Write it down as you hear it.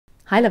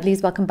Hi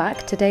lovelies, welcome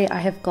back. Today I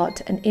have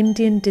got an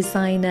Indian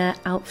designer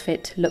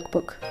outfit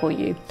lookbook for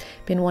you.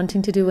 Been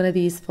wanting to do one of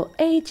these for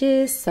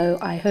ages, so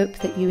I hope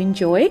that you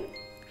enjoy.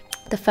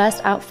 The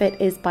first outfit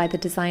is by the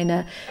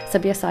designer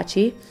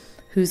Sabyasachi,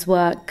 whose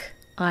work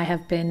I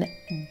have been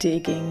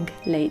digging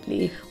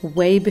lately.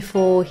 Way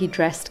before he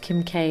dressed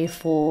Kim K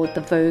for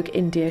the Vogue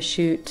India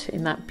shoot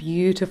in that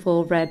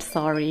beautiful red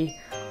sari.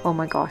 Oh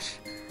my gosh,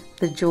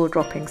 the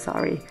jaw-dropping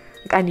sari.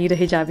 I need a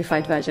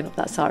hijabified version of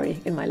that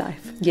sari in my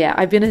life. Yeah,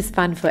 I've been his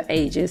fan for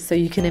ages, so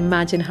you can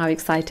imagine how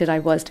excited I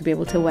was to be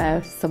able to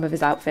wear some of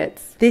his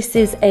outfits. This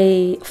is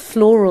a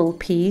floral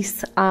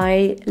piece.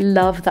 I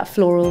love that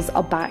florals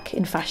are back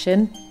in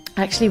fashion.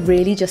 I actually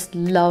really just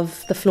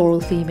love the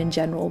floral theme in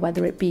general,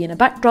 whether it be in a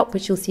backdrop,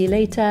 which you'll see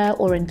later,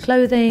 or in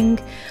clothing.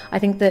 I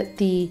think that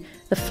the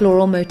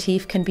floral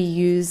motif can be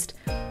used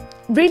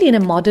really in a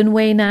modern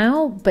way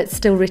now, but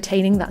still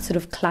retaining that sort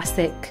of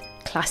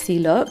classy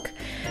look.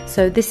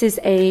 So this is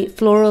a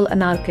floral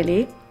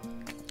anarkali.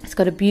 It's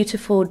got a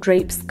beautiful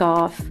draped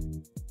scarf.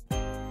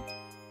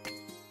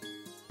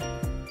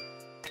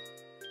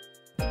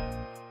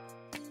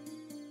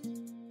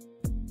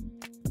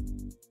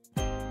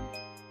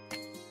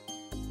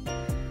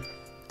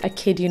 I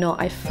kid you not,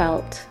 I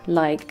felt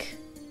like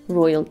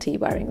royalty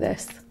wearing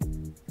this.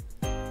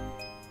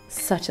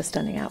 Such a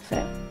stunning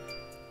outfit.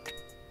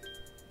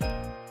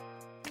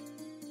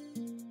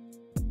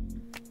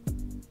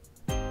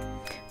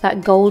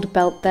 That gold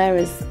belt there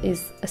is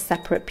a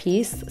separate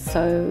piece,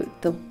 so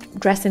the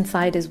dress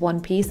inside is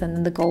one piece and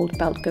then the gold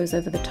belt goes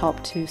over the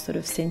top to sort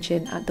of cinch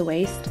in at the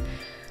waist,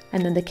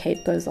 and then the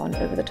cape goes on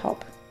over the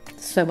top.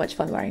 So much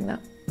fun wearing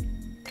that.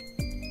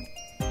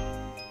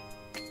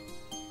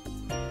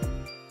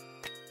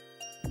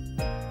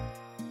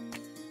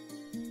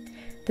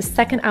 The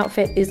second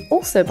outfit is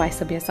also by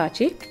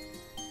Sabyasachi.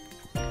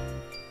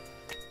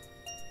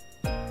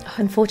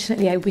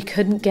 Unfortunately, we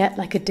couldn't get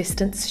like a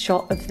distance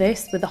shot of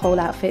this with the whole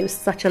outfit. It was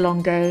such a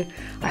long day.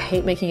 I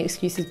hate making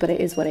excuses, but it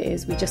is what it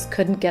is. We just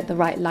couldn't get the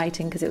right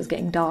lighting because it was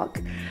getting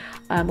dark,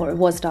 or it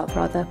was dark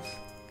rather.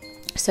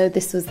 So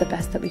this was the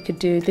best that we could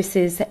do. This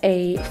is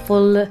a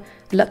full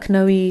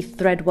Lucknowi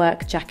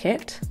threadwork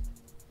jacket.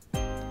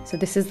 So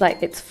this is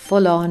like, it's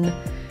full on,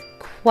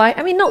 quite,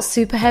 I mean, not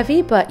super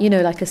heavy, but you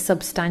know, like a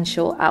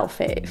substantial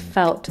outfit. It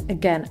felt,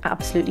 again,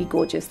 absolutely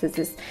gorgeous. There's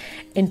this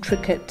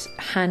intricate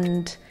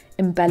hand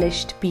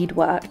embellished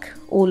beadwork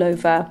all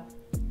over.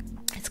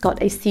 It's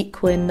got a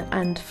sequin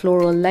and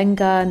floral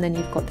lenga, and then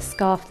you've got the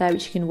scarf there,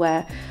 which you can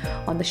wear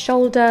on the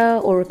shoulder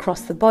or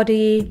across the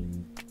body.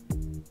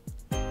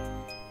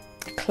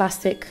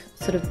 Classic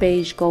sort of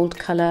beige gold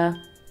color.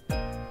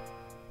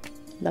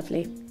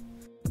 Lovely.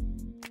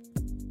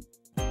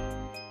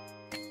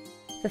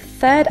 The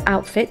third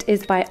outfit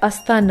is by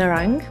Astha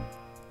Narang.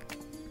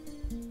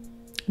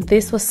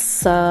 This was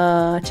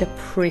such a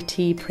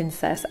pretty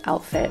princess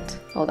outfit.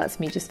 Oh, that's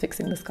me just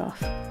fixing the scarf.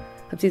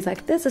 Abdi's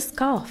like, there's a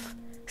scarf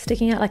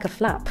sticking out like a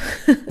flap.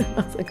 I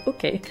was like,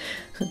 okay,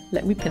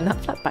 let me pin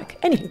that flap back.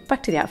 Anyway,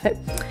 back to the outfit.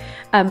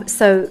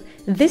 So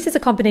this is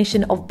a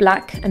combination of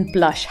black and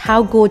blush.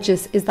 How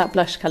gorgeous is that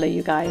blush color,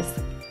 you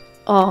guys?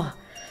 Oh,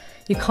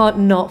 you can't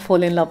not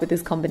fall in love with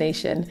this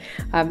combination.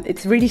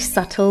 It's really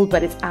subtle,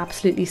 but it's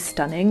absolutely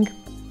stunning.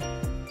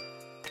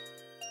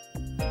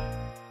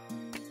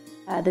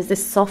 There's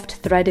this soft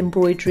thread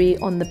embroidery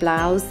on the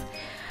blouse,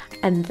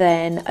 and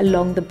then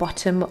along the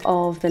bottom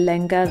of the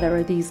lenga there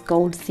are these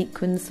gold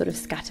sequins sort of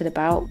scattered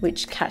about,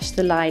 which catch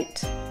the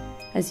light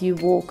as you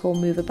walk or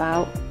move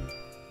about.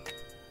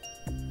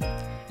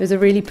 It was a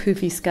really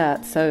poofy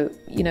skirt, so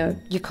you know,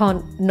 you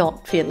can't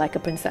not feel like a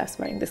princess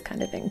wearing this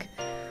kind of thing.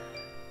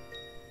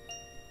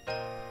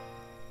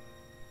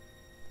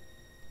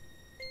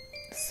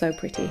 So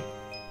pretty.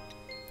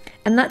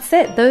 And that's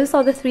it. Those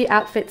are the 3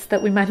 outfits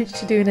that we managed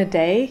to do in a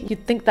day.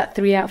 You'd think that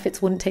 3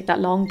 outfits wouldn't take that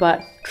long,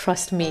 but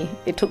trust me,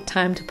 it took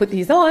time to put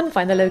these on,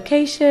 find the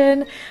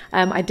location.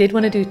 I did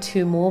want to do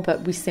 2 more,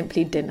 but we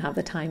simply didn't have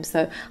the time.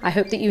 So I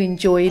hope that you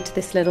enjoyed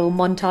this little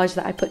montage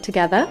that I put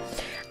together.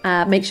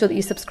 Make sure that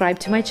you subscribe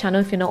to my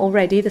channel if you're not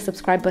already. The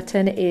subscribe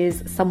button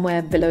is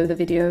somewhere below the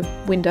video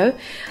window.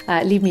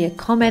 Leave me a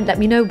comment. Let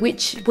me know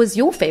which was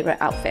your favorite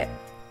outfit.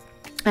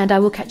 And I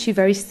will catch you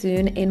very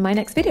soon in my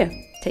next video.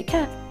 Take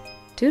care.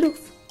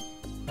 Toodles.